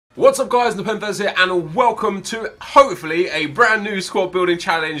What's up guys, NepentheZ here and welcome to hopefully a brand new squad building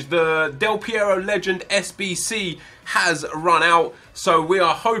challenge. The Del Piero Legend SBC has run out, so we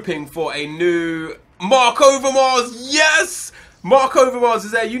are hoping for a new MARC OVERMARS. Yes! MARC OVERMARS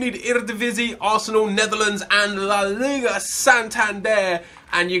is there. You need Eredivisie, Arsenal, Netherlands and La Liga Santander,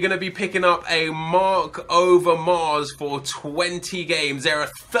 and you're going to be picking up a MARC OVERMARS for 20 games. There are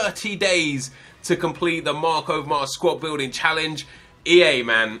 30 days to complete the MARC OVERMARS squad building challenge. EA,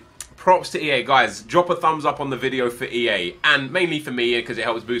 man, props to EA. Guys, drop a thumbs up on the video for EA, and mainly for me because it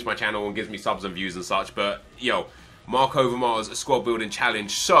helps boost my channel and gives me subs and views and such. But yo, MARC OVERMARS squad building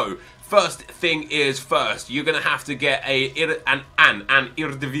challenge. So first thing is first, you're gonna have to get an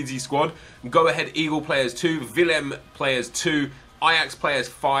Eredivisie squad. Go Ahead Eagle players 2, Willem players 2, Ajax players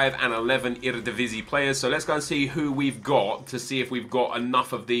 5 and 11 Eredivisie players. So let's go and see who we've got to see if we've got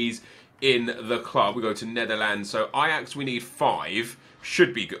enough of these in the club. We go to Netherlands. So Ajax, we need 5.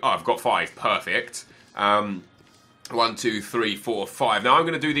 Should be good. Oh, I've got 5. Perfect. 1, 2, 3, 4, 5. Now I'm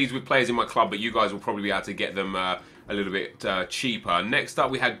going to do these with players in my club, but you guys will probably be able to get them a little bit cheaper. Next up,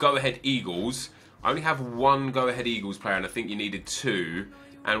 we had Go Ahead Eagles. I only have 1 Go Ahead Eagles player, and I think you needed 2.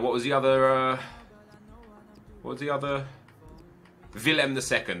 And what was the other? What was the other? Willem the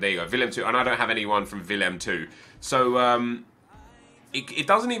second. There you go. Willem 2. And I don't have anyone from Willem 2. So it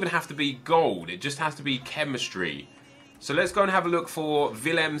doesn't even have to be gold. It just has to be chemistry. So let's go and have a look for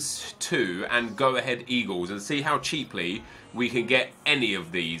Willems 2 and Go Ahead Eagles and see how cheaply we can get any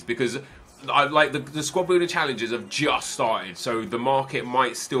of these, because the squad building challenges have just started, so the market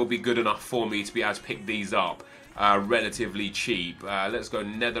might still be good enough for me to be able to pick these up relatively cheap. Let's go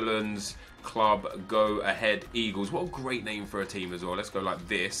Netherlands Club Go Ahead Eagles. What a great name for a team as well. Let's go like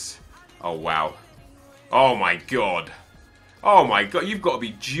this. Oh wow. Oh my god. Oh my god, you've got to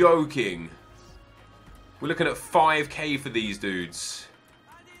be joking. We're looking at 5k for these dudes.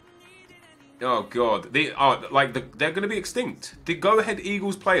 Oh god, they're going to be extinct. The Go Ahead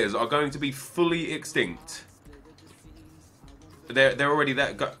Eagles players are going to be fully extinct. They're already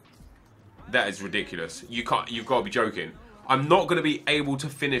that. That is ridiculous. You've got to be joking. I'm not going to be able to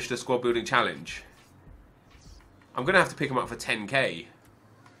finish the squad building challenge. I'm going to have to pick him up for 10k.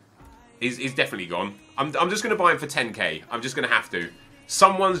 He's definitely gone. I'm just going to buy him for 10k. I'm just going to have to.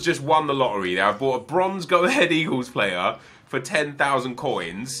 Someone's just won the lottery there. I've bought a bronze Go Ahead Eagles player for 10,000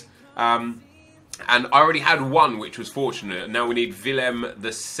 coins. And I already had 1, which was fortunate. Now we need Willem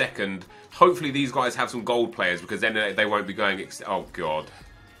the second. Hopefully these guys have some gold players, because then they won't be going... Oh, God.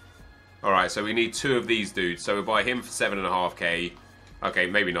 Alright, so we need 2 of these dudes. So we'll buy him for 7.5k. Okay,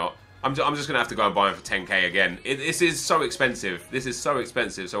 maybe not. I'm just going to have to go and buy him for 10k again. This is so expensive. This is so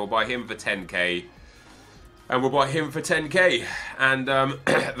expensive. So we'll buy him for 10k. And we'll buy him for 10k. And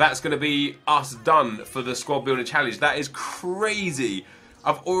that's going to be us done for the squad building challenge. That is crazy.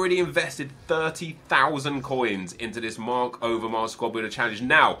 I've already invested 30,000 coins into this MARC OVERMARS squad builder challenge.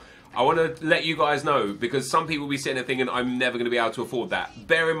 Now, I want to let you guys know, because some people will be sitting there thinking I'm never going to be able to afford that.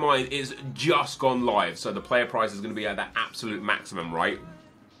 Bear in mind, it's just gone live, so the player price is going to be at that absolute maximum, right?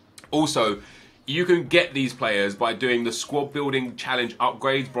 Also, you can get these players by doing the squad building challenge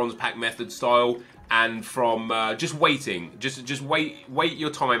upgrades, bronze pack method style, and from just waiting. Just wait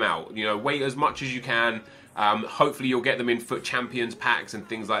your time out. You know, wait as much as you can. Hopefully you'll get them in FUT Champions packs and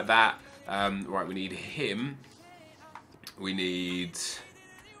things like that. Right, we need him. We need...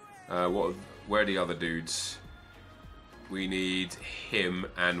 where are the other dudes? We need him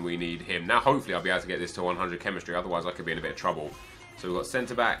and we need him. Now hopefully I'll be able to get this to 100 chemistry, otherwise I could be in a bit of trouble. So we've got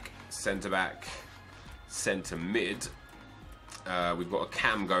centre back, centre mid. We've got a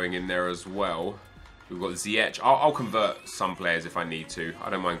cam going in there as well. We've got Ziyech. I'll convert some players if I need to. I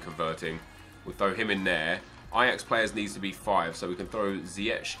don't mind converting. We'll throw him in there. Ajax players needs to be 5, so we can throw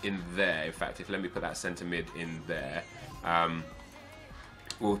Ziyech in there. In fact, let me put that centre mid in there.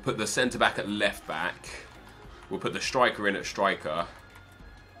 We'll put the centre back at left back. We'll put the striker in at striker.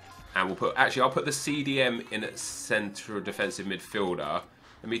 And we'll put... Actually, I'll put the CDM in at central defensive midfielder.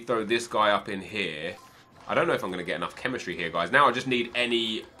 Let me throw this guy up in here. I don't know if I'm going to get enough chemistry here, guys. Now I just need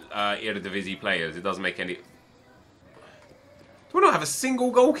any Eredivisie players. It doesn't make any... Do I not have a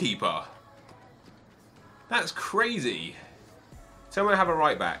single goalkeeper? That's crazy. So I'm going to have a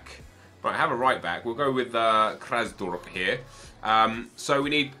right back. Right, have a right back. We'll go with Krasdorp here. So we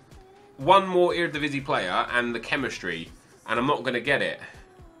need 1 more Eredivisie player and the chemistry. And I'm not going to get it.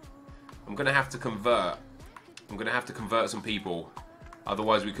 I'm going to have to convert. I'm going to have to convert some people.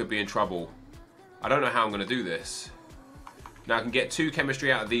 Otherwise we could be in trouble. I don't know how I'm going to do this. Now I can get 2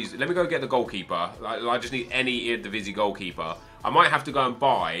 chemistry out of these. Let me go get the goalkeeper. I just need any Eredivisie goalkeeper. I might have to go and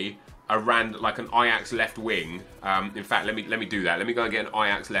buy like an Ajax left wing. In fact, let me do that. Let me go and get an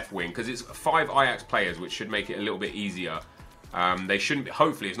Ajax left wing, because it's 5 Ajax players, which should make it a little bit easier. They shouldn't.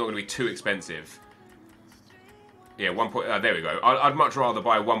 Hopefully, it's not going to be too expensive. Yeah, there we go. I'd much rather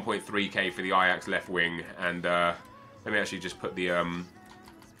buy 1.3k for the Ajax left wing, and let me actually just put the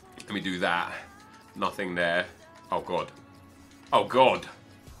let me do that. Nothing there. Oh god. Oh god.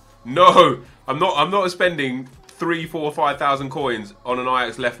 No, I'm not spending 3, 4, 5,000 coins on an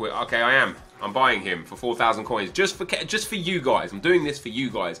Ajax left wing. Okay, I am. I'm buying him for 4,000 coins just for you guys. I'm doing this for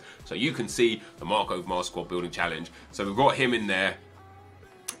you guys so you can see the MARC OVERMARS squad building challenge. So we've got him in there,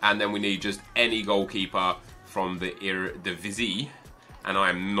 and then we need just any goalkeeper from the Eredivisie, and I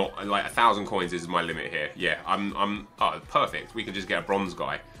am not, like, 1,000 coins is my limit here. Yeah, oh, perfect. We can just get a bronze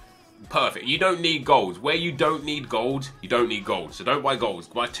guy. Perfect. You don't need golds. Where you don't need gold, you don't need gold. So don't buy golds.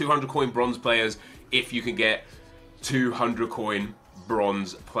 Buy 200 coin bronze players if you can get 200 coin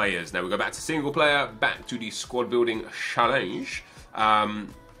bronze players. Now we go back to single player, back to the squad building challenge. What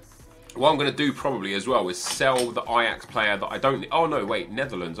I'm going to do probably as well is sell the Ajax player that I don't need. Oh no, wait,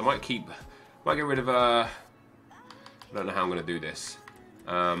 Netherlands. I might get rid of I don't know how I'm going to do this.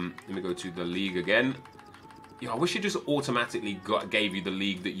 Let me go to the league again. Yeah, I wish it just automatically gave you the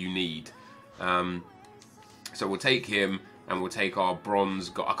league that you need. So we'll take him, and we'll take our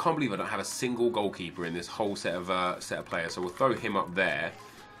bronze. I can't believe I don't have a single goalkeeper in this whole set of players. So we'll throw him up there.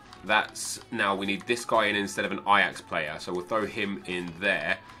 Now we need this guy in instead of an Ajax player. So we'll throw him in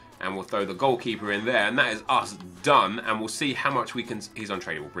there, and we'll throw the goalkeeper in there, and that is us done. And we'll see how much we can. He's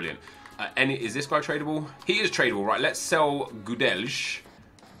untradeable. Brilliant. Is this guy tradable? He is tradable, right? Let's sell Gudelj.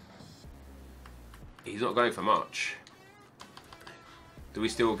 He's not going for much. Do we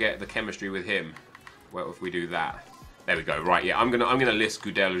still get the chemistry with him? Well, if we do that. There we go. Right, yeah, I'm gonna list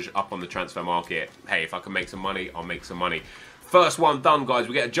Gudelj up on the transfer market. Hey, if I can make some money, I'll make some money. First one done, guys.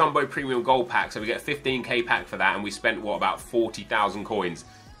 We get a jumbo premium gold pack, so we get a 15k pack for that, and we spent what, about 40,000 coins.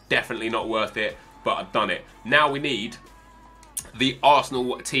 Definitely not worth it, but I've done it. Now we need the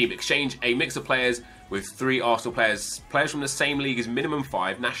Arsenal team. Exchange a mix of players with 3 Arsenal players. Players from the same league is minimum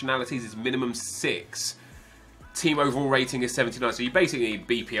 5. Nationalities is minimum 6. Team overall rating is 79. So you basically need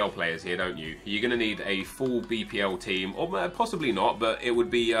BPL players here, don't you? You're going to need a full BPL team, or possibly not, but it would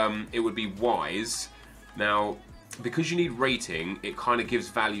be wise. Now, because you need rating, it kind of gives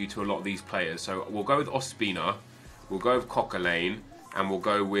value to a lot of these players. So we'll go with Ospina, we'll go with Coquelin, and we'll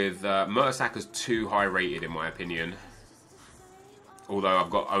go with Mertesacker's too high rated in my opinion. Although I've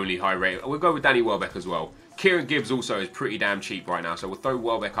got only high rated. We'll go with Danny Welbeck as well. Kieran Gibbs also is pretty damn cheap right now, so we'll throw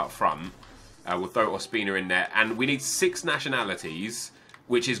Welbeck up front. We'll throw Ospina in there. And we need 6 nationalities,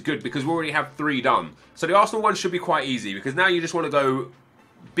 which is good because we already have 3 done. So the Arsenal one should be quite easy, because now you just want to go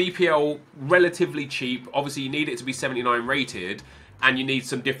BPL relatively cheap. Obviously, you need it to be 79 rated, and you need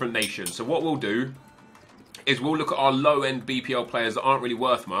some different nations. So what we'll do is we'll look at our low-end BPL players that aren't really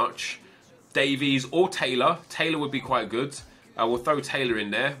worth much. Davies or Taylor. Taylor would be quite good. We'll throw Taylor in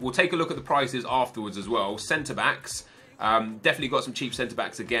there. We'll take a look at the prices afterwards as well. Centre-backs. Definitely got some cheap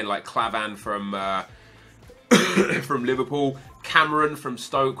centre-backs again, like Clavan from from Liverpool. Cameron from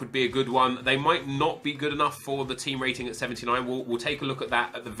Stoke would be a good one. They might not be good enough for the team rating at 79. We'll take a look at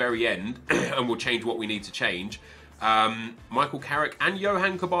that at the very end, and we'll change what we need to change. Michael Carrick and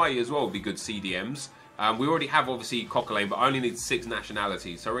Johan Cabaye as well would be good CDMs. We already have, obviously, Coquelin, but I only need 6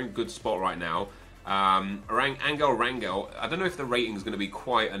 nationalities, so we're in a good spot right now. Angel Rangel, I don't know if the rating is going to be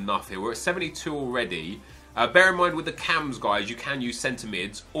quite enough here. We're at 72 already. Bear in mind with the cams, guys, you can use centre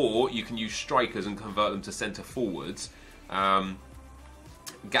mids, or you can use strikers and convert them to centre forwards.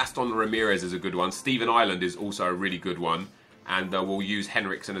 Gaston Ramirez is a good one. Stephen Ireland is also a really good one. And we'll use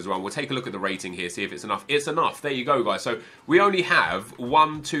Henriksen as well. We'll take a look at the rating here, see if it's enough. It's enough. There you go, guys. So we only have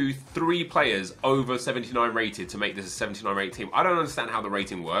 1, 2, 3 players over 79 rated to make this a 79 rated team. I don't understand how the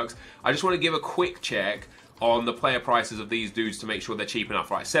rating works. I just want to give a quick check on the player prices of these dudes to make sure they're cheap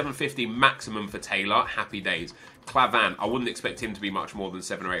enough. Right, 750 maximum for Taylor. Happy days. Clavan, I wouldn't expect him to be much more than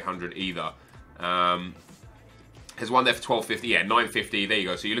 700 or 800 either. There's one there for 1250, yeah, 950, there you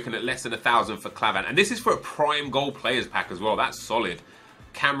go. So you're looking at less than 1,000 for Clavan. And this is for a prime gold players pack as well. That's solid.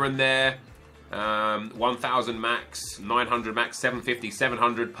 Cameron there, 1,000 max, 900 max, 750,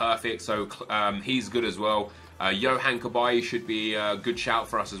 700, perfect. So he's good as well. Johan Cabaye should be a good shout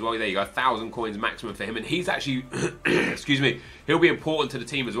for us as well. There you go, 1,000 coins maximum for him. And he's actually, excuse me, he'll be important to the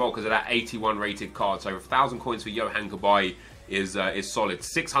team as well because of that 81 rated card. So 1,000 coins for Johan Cabaye is solid.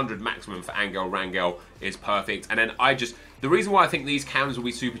 600 maximum for Angel Rangel is perfect. And then The reason why I think these cams will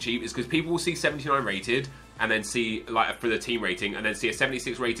be super cheap is because people will see 79 rated and then see, like, for the team rating, and then see a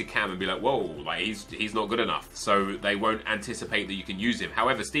 76 rated cam and be like, whoa, like, he's not good enough. So they won't anticipate that you can use him.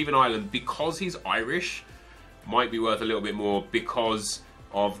 However, Stephen Ireland, because he's Irish, might be worth a little bit more because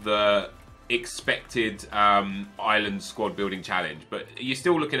of the expected Ireland squad building challenge. But you're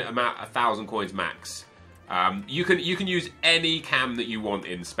still looking at about 1,000 coins max. You can use any cam that you want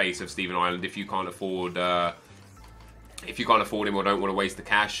in space of Stephen Ireland if you can't afford him or don't want to waste the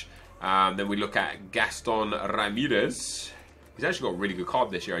cash. Then we look at Gaston Ramirez. He's actually got a really good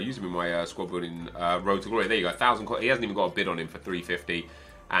card this year. I used him in my squad building Road to Glory. There you go, 1,000 coins. He hasn't even got a bid on him for 350.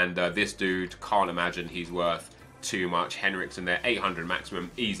 And this dude, can't imagine he's worth too much. Henriksen there, 800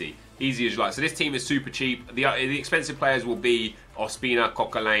 maximum, easy. Easy as you like. So this team is super cheap. The expensive players will be Ospina,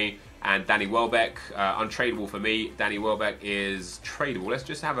 Coquelin, and Danny Welbeck. Untradeable for me. Danny Welbeck is tradable.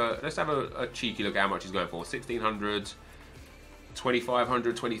 Let's have a cheeky look at how much he's going for. 1,600.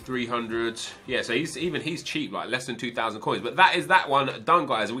 2,500, 2,300. Yeah, so he's cheap, like less than 2,000 coins. But that is that one done,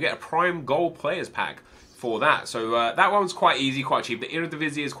 guys. And we get a prime gold players pack for that. So that one's quite easy, quite cheap. The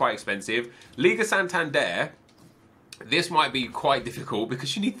Eredivisie is quite expensive. Liga Santander, this might be quite difficult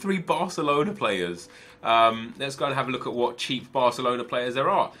because you need 3 Barcelona players. Let's go and have a look at what cheap Barcelona players there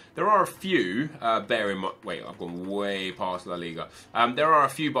are. There are a few, bear in mind, wait, I've gone way past La Liga. There are a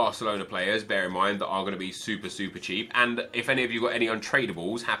few Barcelona players, bear in mind, that are going to be super, super cheap. And if any of you got any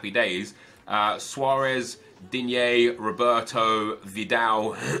untradables, happy days. Suarez, Digne, Roberto,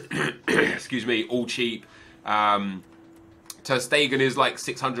 Vidal, excuse me, all cheap. Ter Stegen is like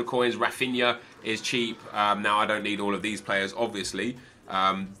 600 coins. Rafinha is cheap. Now, I don't need all of these players, obviously.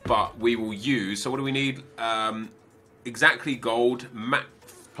 But we will use, so what do we need? Exactly gold,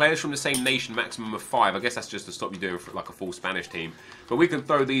 players from the same nation, maximum of 5. I guess that's just to stop you doing like a full Spanish team. But we can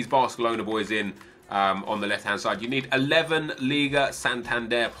throw these Barcelona boys in on the left-hand side. You need 11 Liga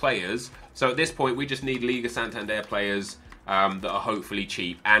Santander players. So at this point, we just need Liga Santander players that are hopefully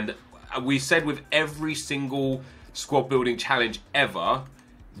cheap. And we said with every single squad building challenge ever,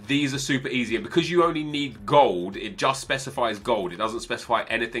 these are super easy, and because you only need gold, it just specifies gold, it doesn't specify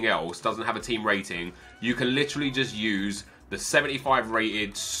anything else, doesn't have a team rating, you can literally just use the 75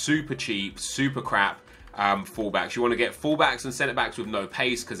 rated, super cheap, super crap fullbacks. You want to get fullbacks and centre backs with no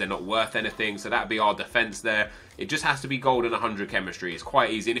pace because they're not worth anything, so that'd be our defence there. It just has to be gold and 100 chemistry. It's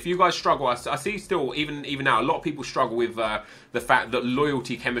quite easy. And if you guys struggle, I see still, even now, a lot of people struggle with the fact that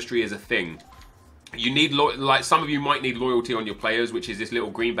loyalty chemistry is a thing. You need, like, some of you might need loyalty on your players, which is this little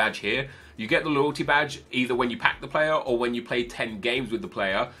green badge here. You get the loyalty badge either when you pack the player or when you play 10 games with the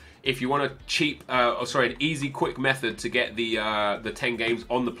player. If you want an easy, quick method to get the 10 games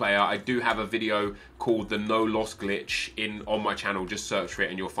on the player, I do have a video called the No Loss Glitch on my channel. Just search for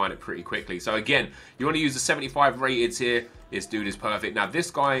it and you'll find it pretty quickly. So again, you want to use the 75 rateds here. This dude is perfect. Now,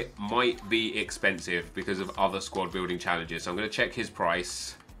 this guy might be expensive because of other squad building challenges. So I'm going to check his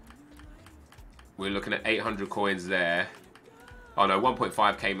price. We're looking at 800 coins there. Oh no,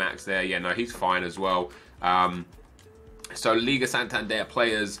 1.5k max there. Yeah, no, he's fine as well. So Liga Santander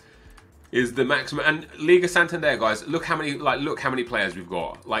players is the maximum. And Liga Santander, guys, look how many players we've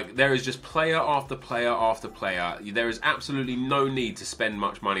got. Like, there is just player after player after player. There is absolutely no need to spend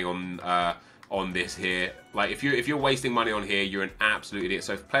much money on this here. Like, if you're wasting money on here, you're an absolute idiot.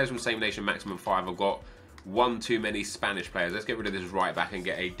 So players from the same nation, maximum 5. I've got one too many Spanish players. Let's get rid of this right back and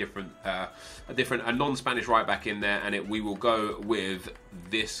get a non-Spanish right back in there, and we will go with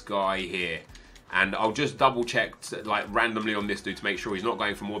this guy here. And I'll just double check like randomly on this dude to make sure he's not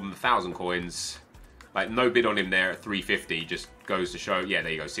going for more than 1,000 coins. Like, no bid on him there at 350. Just goes to show. Yeah,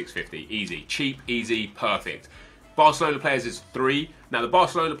 there you go, 650. Easy, cheap, easy, perfect. Barcelona players is 3. Now the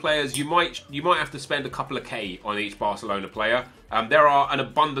Barcelona players, you might have to spend a couple of K on each Barcelona player. There are an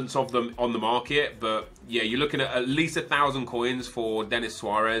abundance of them on the market, but yeah, you're looking at least 1,000 coins for Denis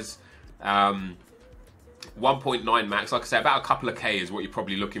Suarez. 1.9 max, like I say, about a couple of K is what you're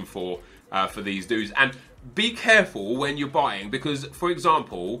probably looking for these dudes. And be careful when you're buying, because for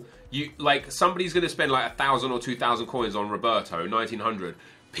example, somebody's going to spend like 1,000 or 2,000 coins on Roberto, 1,900.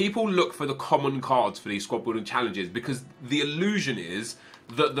 People look for the common cards for these squad building challenges because the illusion is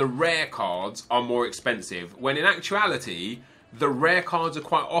that the rare cards are more expensive, when in actuality, the rare cards are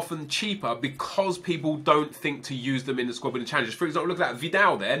quite often cheaper because people don't think to use them in the squad building challenges. For example, look at that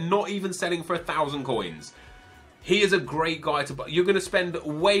Vidal there, not even selling for 1,000 coins. He is a great guy to buy. You're going to spend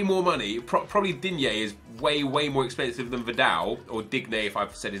way more money. Probably Digne is way more expensive than Vidal, or Digne if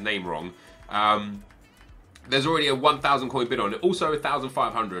I've said his name wrong. There's already a 1,000 coin bid on it. Also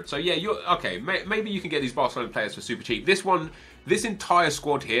 1,500. So yeah, you're okay. Maybe you can get these Barcelona players for super cheap. This entire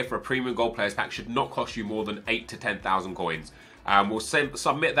squad here for a premium gold players pack should not cost you more than 8 to 10,000 coins. We'll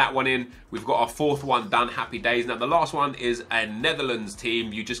submit that one in. We've got our 4th one done. Happy days. Now the last one is a Netherlands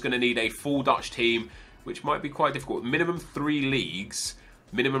team. You're just going to need a full Dutch team, which might be quite difficult. Minimum 3 leagues.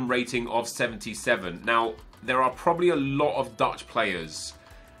 Minimum rating of 77. Now there are probably a lot of Dutch players.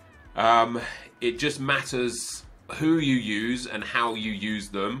 It just matters who you use and how you use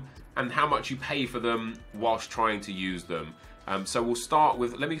them and how much you pay for them whilst trying to use them. So we'll start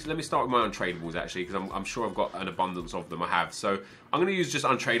with, let me start with my untradables actually, because I'm sure I've got an abundance of them. I have. So I'm going to use just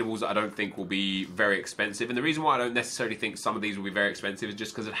untradables that I don't think will be very expensive. And the reason why I don't necessarily think some of these will be very expensive is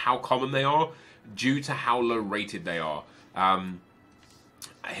just because of how common they are due to how low rated they are.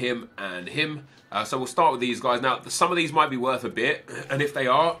 Him and him. So we'll start with these guys. Now, some of these might be worth a bit, and if they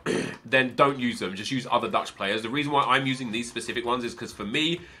are, then don't use them. Just use other Dutch players. The reason why I'm using these specific ones is because for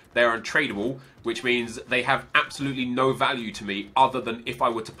me, they're untradeable, which means they have absolutely no value to me other than if I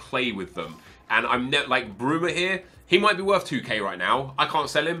were to play with them. And I'm like Bruma here, he might be worth 2k right now. I can't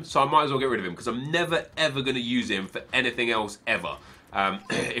sell him, so I might as well get rid of him because I'm never ever going to use him for anything else ever.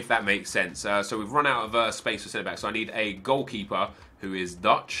 If that makes sense. So we've run out of space for centre back, so I need a goalkeeper who is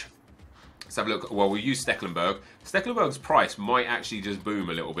Dutch. Let's have a look. Well, we'll use Stekelenburg. Stekelenburg's price might actually just boom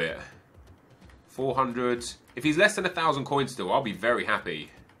a little bit. 400. If he's less than 1,000 coins still, I'll be very happy.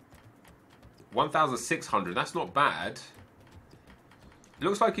 1,600. That's not bad. It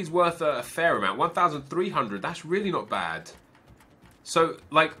looks like he's worth a fair amount. 1,300. That's really not bad. So,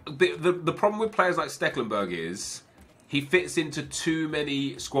 like, the problem with players like Stekelenburg is he fits into too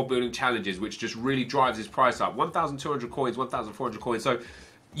many squad building challenges, which just really drives his price up. 1,200 coins, 1,400 coins. So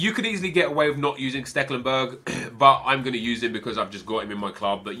you could easily get away with not using Stekelenburg, but I'm going to use him because I've just got him in my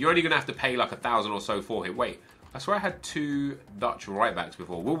club. But you're only going to have to pay like 1,000 or so for him. Wait, I swear I had 2 Dutch right backs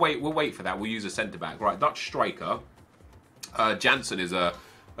before. We'll wait for that. We'll use a centre back. Right, Dutch striker. Jansen is a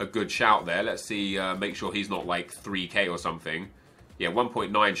good shout there. Let's see, make sure he's not like 3k or something. Yeah,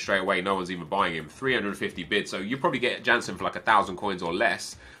 1.9 straight away. No one's even buying him. 350 bid. So you probably get Jansen for like 1,000 coins or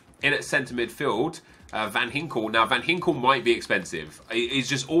less. In at centre midfield, Van Hinkel. Now, Van Hinkel might be expensive. He's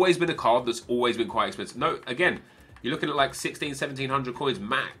just always been a card that's always been quite expensive. No, again, you're looking at like 1,700 coins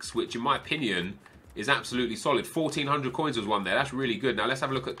max, which in my opinion is absolutely solid. 1,400 coins was one there. That's really good. Now, let's have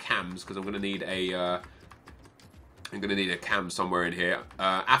a look at cams, because I'm going to need a... I'm going to need a cam somewhere in here.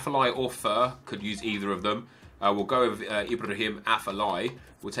 Afellay or Fur, could use either of them. We'll go with Ibrahim Afellay.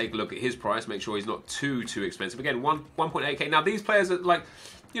 We'll take a look at his price, make sure he's not too expensive. Again, 1.8k. Now, these players are like,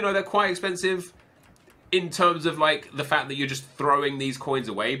 you know, they're quite expensive in terms of like the fact that you're just throwing these coins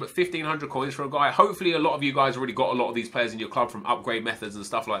away. But 1,500 coins for a guy. Hopefully, a lot of you guys already got a lot of these players in your club from upgrade methods and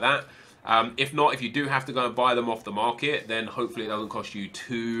stuff like that. If not, if you do have to go and buy them off the market, then hopefully it doesn't cost you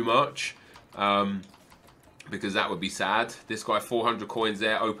too much. Because that would be sad. This guy, 400 coins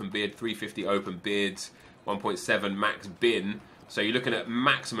there, open bid, 350 open bids, 1.7 max bin. So you're looking at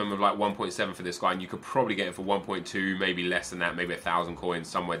maximum of like 1.7 for this guy, and you could probably get it for 1.2, maybe less than that, maybe 1,000 coins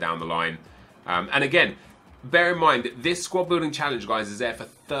somewhere down the line. And again, bear in mind, this squad building challenge, guys, is there for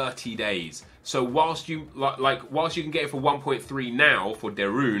 30 days. So whilst you whilst you can get it for 1.3 now for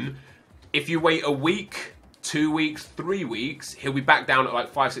Derun, if you wait a week, 2 weeks, 3 weeks, he'll be back down at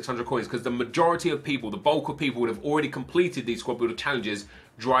like 500-600 coins, because the majority of people, the bulk of people, would have already completed these squad builder challenges,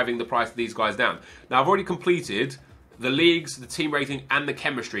 driving the price of these guys down. Now, I've already completed the leagues, the team rating, and the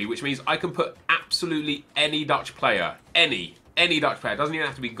chemistry, which means I can put absolutely any Dutch player, any Dutch player, it doesn't even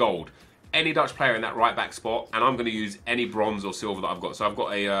have to be gold, any Dutch player in that right back spot, and I'm going to use any bronze or silver that I've got. So I've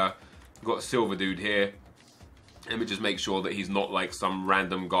got a silver dude here. Let me just make sure that he's not like some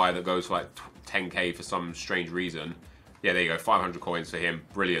random guy that goes for like 10k for some strange reason. Yeah, there you go, 500 coins for him.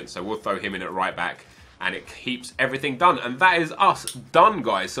 Brilliant. So we'll throw him in at right back, and it keeps everything done. And that is us done,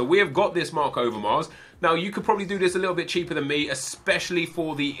 guys. So we have got this MARC OVERMARS. Now, you could probably do this a little bit cheaper than me, especially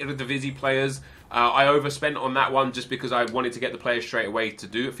for the NepentheZ players. I overspent on that one just because I wanted to get the players straight away to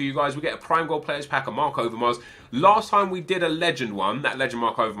do it for you guys. We get a Prime Gold Players Pack, a MARC OVERMARS. Last time we did a Legend one, that Legend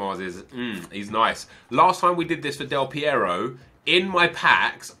MARC OVERMARS is, he's nice. Last time we did this for Del Piero, in my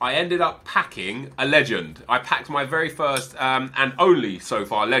packs, I ended up packing a Legend. I packed my very first and only, so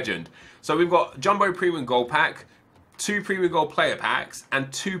far, Legend. So we've got Jumbo Premium Gold Pack, 2 Premium Gold Player Packs,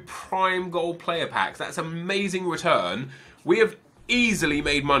 and 2 Prime Gold Player Packs. That's an amazing return. We have easily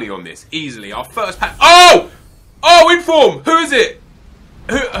made money on this. Easily. Our first pack... Oh! Oh, Inform! Who is it?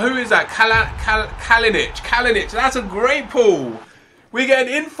 Who is that? Kalinic. Kalinic. That's a great pull. We get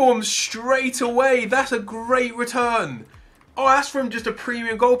an Inform straight away. That's a great return. Oh, that's from just a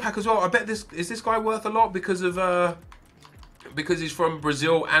premium gold pack as well. I bet this guy worth a lot because of because he's from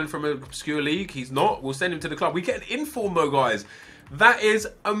Brazil and from an obscure league. He's not. We'll send him to the club. We get an inform though, guys. That is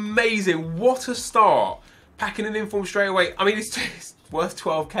amazing. What a start. Packing an inform straight away. I mean, it's worth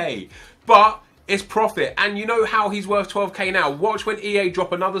 12k, but it's profit. And you know how he's worth 12k now? Watch when EA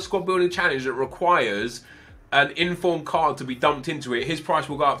drop another squad building challenge that requires an inform card to be dumped into it. His price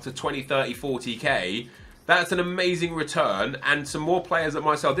will go up to 20, 30, 40k. That's an amazing return. And some more players at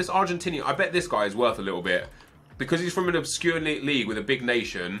my sell. This Argentinian, I bet this guy is worth a little bit. Because he's from an obscure league with a big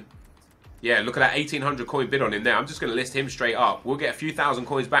nation. Yeah, look at that 1,800 coin bid on him there. I'm just going to list him straight up. We'll get a few thousand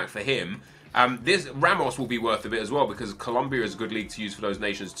coins back for him. This Ramos will be worth a bit as well because Colombia is a good league to use for those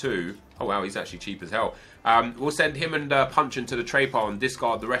nations too. Oh wow, he's actually cheap as hell. We'll send him and Punch into the trade pile and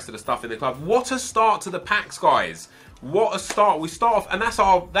discard the rest of the stuff in the club. What a start to the packs, guys. What a start. We start off, and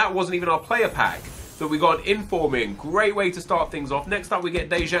that wasn't even our player pack that we got an inform in. Great way to start things off. Next up we get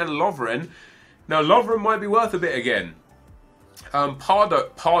Dejan Lovren. Now Lovren might be worth a bit again.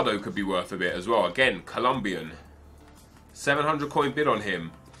 Pardo could be worth a bit as well. Again, Colombian. 700 coin bid on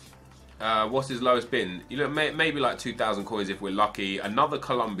him. What's his lowest bid? You know, maybe like 2,000 coins if we're lucky. Another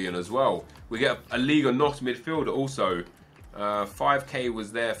Colombian as well. We get a Liga Not midfielder also. 5k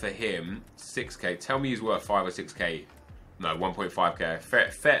was there for him. 6k. Tell me he's worth 5 or 6k. No,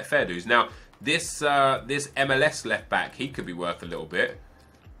 1.5k. Fair dues. Now this MLS left back, he could be worth a little bit.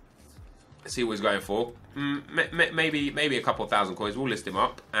 Let's see what he's going for. Maybe a couple of thousand coins. We'll list him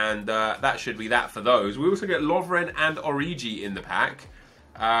up, and that should be that for those. We also get Lovren and Origi in the pack.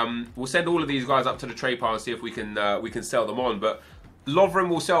 We'll send all of these guys up to the trade pile and see if we can sell them on. But Lovren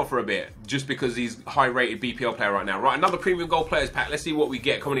will sell for a bit just because he's high-rated BPL player right now. Right, another premium gold players pack. Let's see what we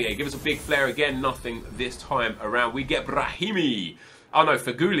get. Come on, EA, give us a big flare again. Nothing this time around. We get Brahimi. Oh no,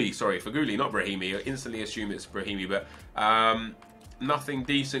 Feghouli. Sorry, Feghouli, not Brahimi. I instantly assume it's Brahimi, but nothing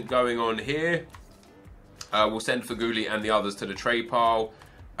decent going on here. We'll send Feghouli and the others to the trade pile.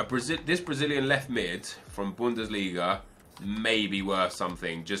 This Brazilian left mid from Bundesliga may be worth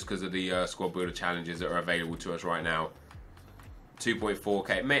something just because of the squad builder challenges that are available to us right now.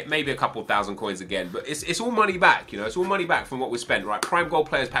 2.4k, maybe a couple thousand coins again, but it's all money back, you know, it's all money back from what we spent. Right, prime gold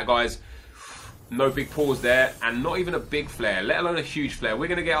players pack, guys. No big pause there, and not even a big flare, let alone a huge flare. We're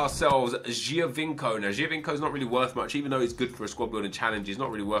going to get ourselves Giovinco. Now, Giovinco's not really worth much, even though he's good for a squad building challenge. He's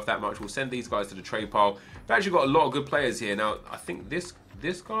not really worth that much. We'll send these guys to the trade pile. We've actually got a lot of good players here. Now, I think this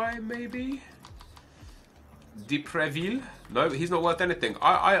guy, maybe? Depreville? No, he's not worth anything.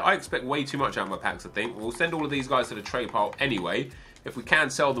 I expect way too much out of my packs, I think. We'll send all of these guys to the trade pile anyway. If we can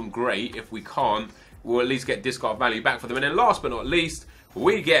sell them, great. If we can't, we'll at least get discard value back for them. And then last but not least,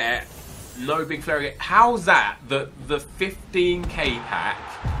 we get... no big flare. How's that? The 15k pack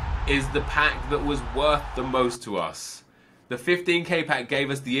is the pack that was worth the most to us. The 15k pack gave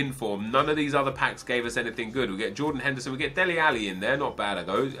us the inform. None of these other packs gave us anything good. We get Jordan Henderson. We get Dele Alli in there. Not bad,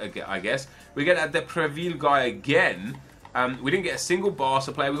 I guess. We get that Depreville guy again. We didn't get a single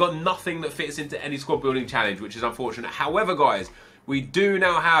Barca player. We got nothing that fits into any squad building challenge, which is unfortunate. However, guys, we do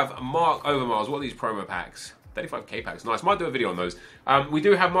now have MARC OVERMARS. What are these promo packs? 35k packs, nice. Might do a video on those. We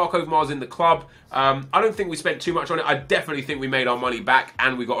do have MARC OVERMARS in the club. I don't think we spent too much on it. I definitely think we made our money back,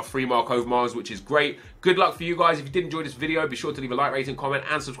 and we got a free MARC OVERMARS, which is great. Good luck for you guys. If you did enjoy this video, be sure to leave a like, rating, comment,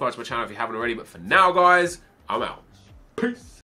 and subscribe to my channel if you haven't already. But for now, guys, I'm out. Peace.